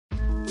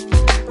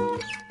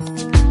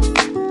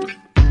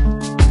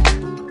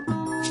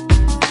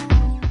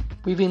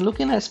We've been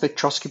looking at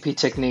spectroscopy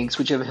techniques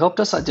which have helped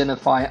us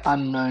identify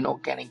unknown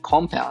organic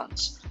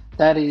compounds.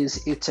 That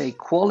is, it's a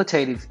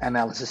qualitative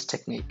analysis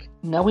technique.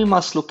 Now we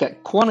must look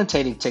at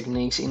quantitative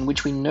techniques in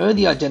which we know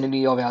the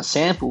identity of our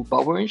sample,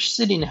 but we're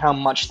interested in how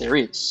much there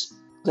is.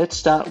 Let's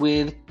start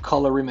with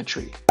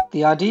colorimetry.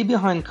 The idea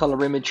behind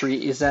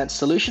colorimetry is that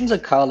solutions are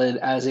colored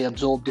as they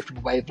absorb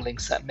different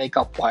wavelengths that make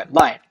up white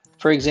light.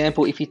 For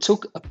example, if you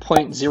took a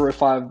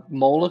 0.05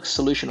 molar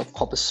solution of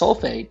copper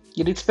sulfate,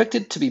 you'd expect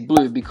it to be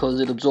blue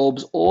because it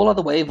absorbs all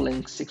other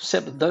wavelengths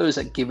except those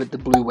that give it the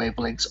blue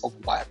wavelengths of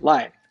white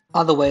light.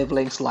 Other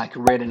wavelengths like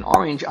red and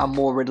orange are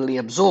more readily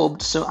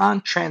absorbed, so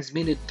aren't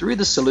transmitted through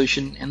the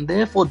solution and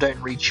therefore don't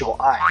reach your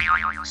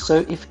eye.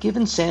 So if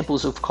given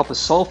samples of copper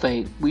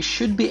sulfate, we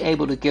should be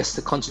able to guess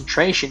the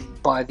concentration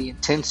by the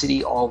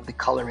intensity of the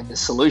color in the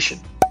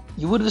solution.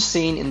 You would have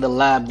seen in the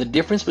lab the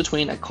difference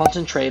between a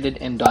concentrated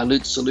and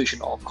dilute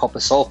solution of copper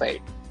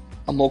sulfate.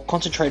 A more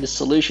concentrated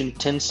solution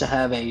tends to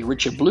have a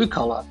richer blue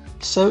color,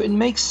 so it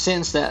makes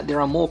sense that there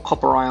are more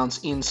copper ions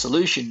in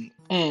solution,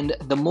 and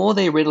the more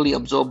they readily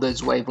absorb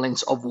those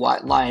wavelengths of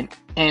white light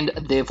and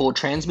therefore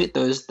transmit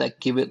those that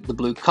give it the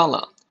blue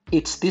color.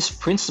 It's this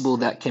principle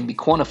that can be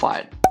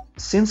quantified.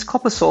 Since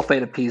copper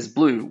sulfate appears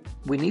blue,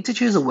 we need to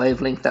choose a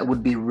wavelength that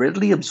would be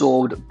readily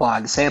absorbed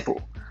by the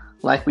sample.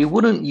 Like we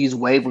wouldn't use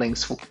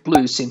wavelengths for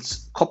blue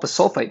since copper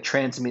sulfate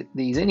transmit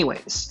these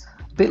anyways.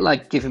 A bit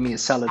like giving me a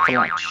salad for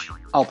lunch.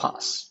 I'll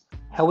pass.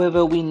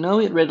 However, we know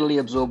it readily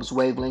absorbs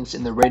wavelengths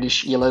in the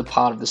reddish yellow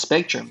part of the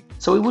spectrum,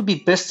 so it would be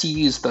best to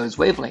use those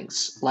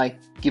wavelengths, like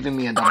giving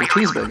me a double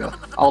cheeseburger.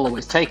 I'll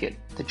always take it.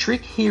 The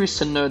trick here is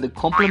to know the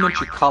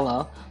complementary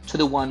color to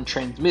the one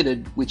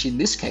transmitted, which in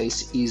this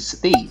case is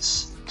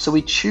these. So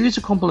we choose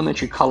a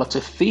complementary color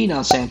to feed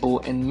our sample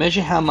and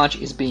measure how much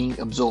is being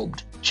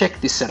absorbed. Check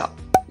this setup.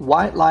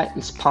 White light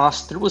is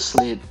passed through a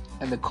slit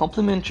and the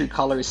complementary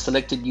color is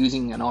selected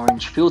using an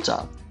orange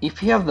filter.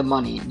 If you have the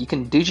money, you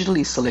can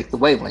digitally select the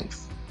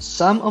wavelength.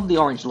 Some of the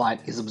orange light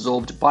is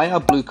absorbed by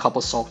our blue copper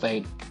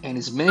sulfate and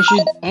is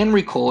measured and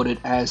recorded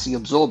as the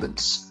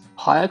absorbance.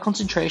 Higher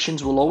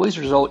concentrations will always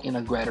result in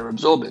a greater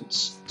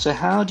absorbance. So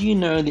how do you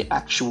know the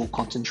actual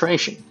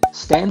concentration?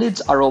 Standards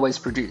are always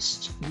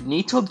produced. You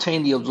need to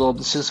obtain the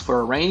absorbances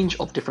for a range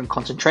of different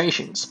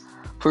concentrations.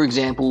 For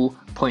example,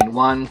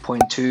 0.1,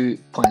 0.2,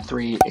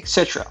 0.3,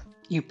 etc.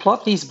 You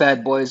plot these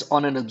bad boys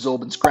on an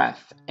absorbance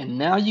graph, and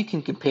now you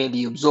can compare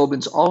the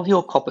absorbance of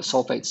your copper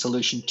sulfate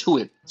solution to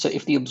it. So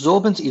if the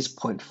absorbance is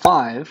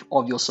 0.5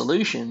 of your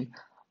solution,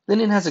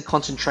 then it has a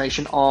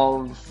concentration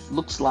of,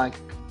 looks like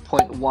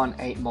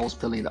 0.18 moles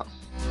per liter.